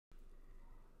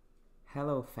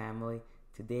Hello family,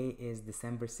 today is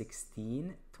December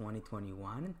 16,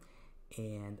 2021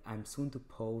 and I'm soon to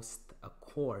post a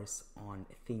course on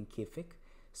Thinkific.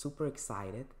 Super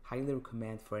excited, highly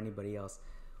recommend for anybody else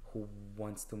who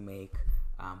wants to make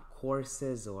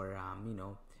courses or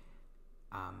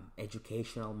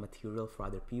educational material for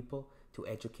other people to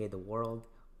educate the world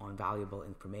on valuable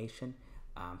information,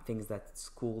 things that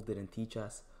school didn't teach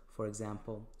us, for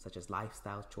example, such as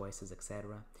lifestyle choices,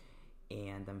 etc.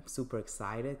 And I'm super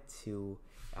excited to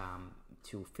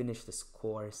finish this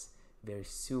course very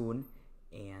soon.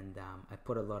 And I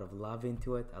put a lot of love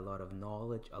into it, a lot of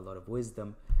knowledge, a lot of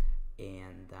wisdom,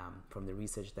 and from the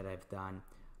research that I've done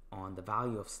on the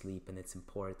value of sleep and its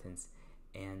importance.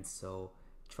 And so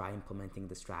try implementing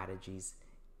the strategies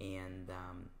and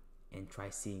try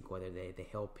seeing whether they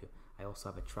help you. I also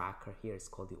have a tracker here. It's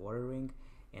called the Oura Ring,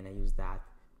 and I use that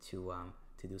to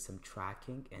do some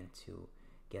tracking and to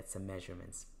get some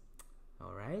measurements.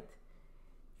 All right,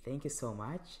 thank you so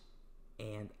much,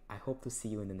 and I hope to see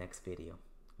you in the next video.